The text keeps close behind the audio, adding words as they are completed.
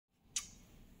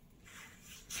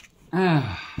Ah,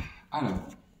 alors,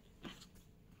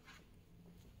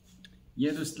 il y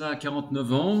a de cela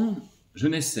 49 ans, je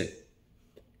naissais.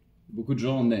 Beaucoup de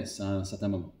gens naissent à un certain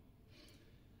moment.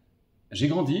 J'ai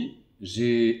grandi,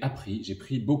 j'ai appris, j'ai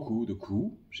pris beaucoup de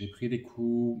coups. J'ai pris des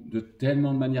coups de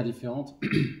tellement de manières différentes,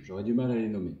 j'aurais du mal à les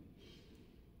nommer.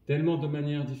 Tellement de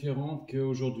manières différentes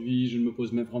qu'aujourd'hui, je ne me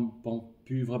pose même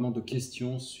plus vraiment de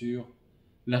questions sur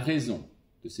la raison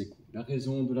de ces coups, la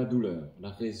raison de la douleur, la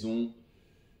raison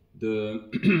de,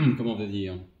 comment on va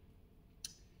dire,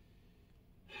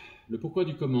 le pourquoi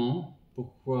du comment,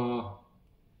 pourquoi,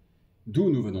 d'où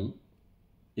nous venons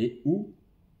et où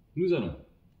nous allons.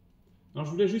 Alors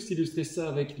je voulais juste illustrer ça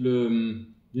avec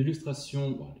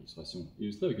l'illustration,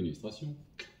 illustrer avec une illustration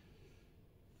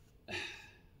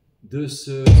de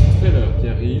ce trailer qui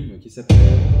arrive, qui s'appelle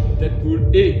Deadpool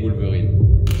et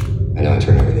Wolverine. I know I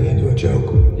turn everything into a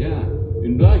joke, Yeah,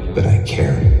 une blague. but I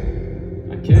care.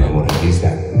 I And I care. want to use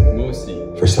that Moi aussi.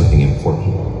 for something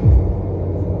important.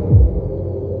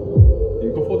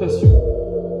 Une confrontation,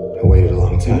 I waited a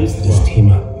long time for this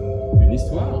team up. une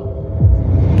histoire.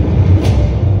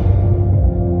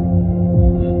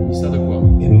 Une histoire de quoi?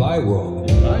 In my world,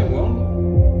 In my world.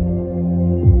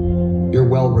 you're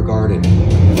well regarded.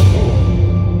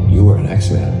 Oh, You were an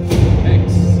X-Man.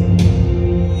 X.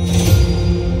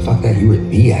 Fuck that, you were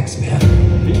the X-Man.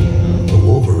 V. The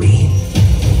Wolverine.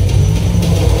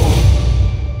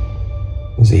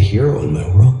 Was a hero in my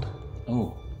world.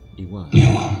 Oh, he was.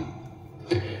 Yeah.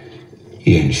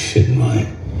 He ain't shit in mine.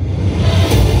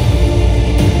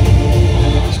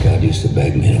 Scott used to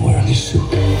beg me to wear this suit.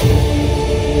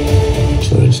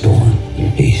 So did Storm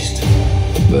and Beast.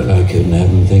 But I couldn't have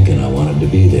him thinking I wanted to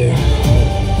be there.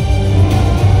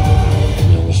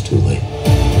 And it was too late.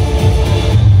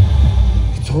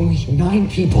 It's only 9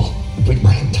 people, but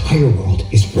my entire world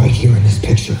is right here in this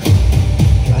picture.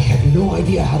 And I have no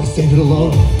idea how to save it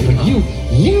alone. But you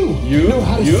know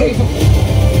how to save it.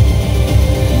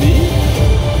 Me?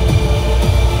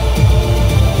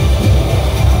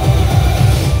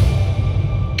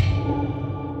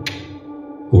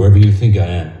 Whoever you think I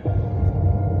am.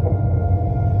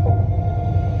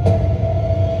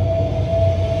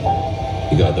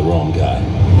 You got the wrong guy.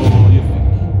 What do you think?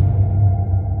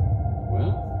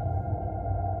 Well,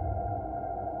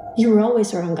 You were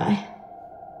always the wrong guy.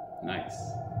 nice.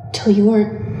 Till you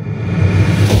weren't.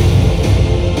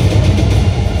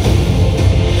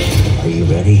 Are you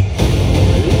ready?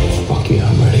 Fuck yeah,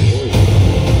 I'm ready.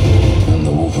 I'm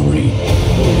the Wolverine.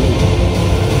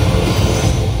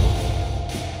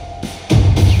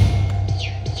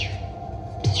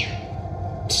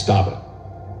 Stop it.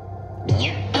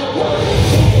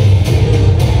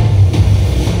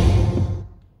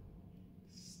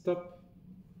 Stop.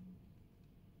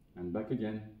 And back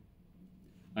again.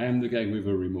 I am the guy with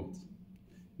a remote.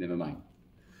 Never mind.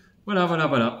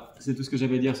 Voilà. C'est tout ce que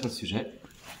j'avais à dire sur le sujet.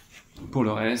 Pour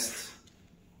le reste,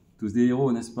 tous des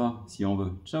héros, n'est-ce pas? Si on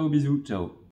veut. Ciao, bisous, ciao.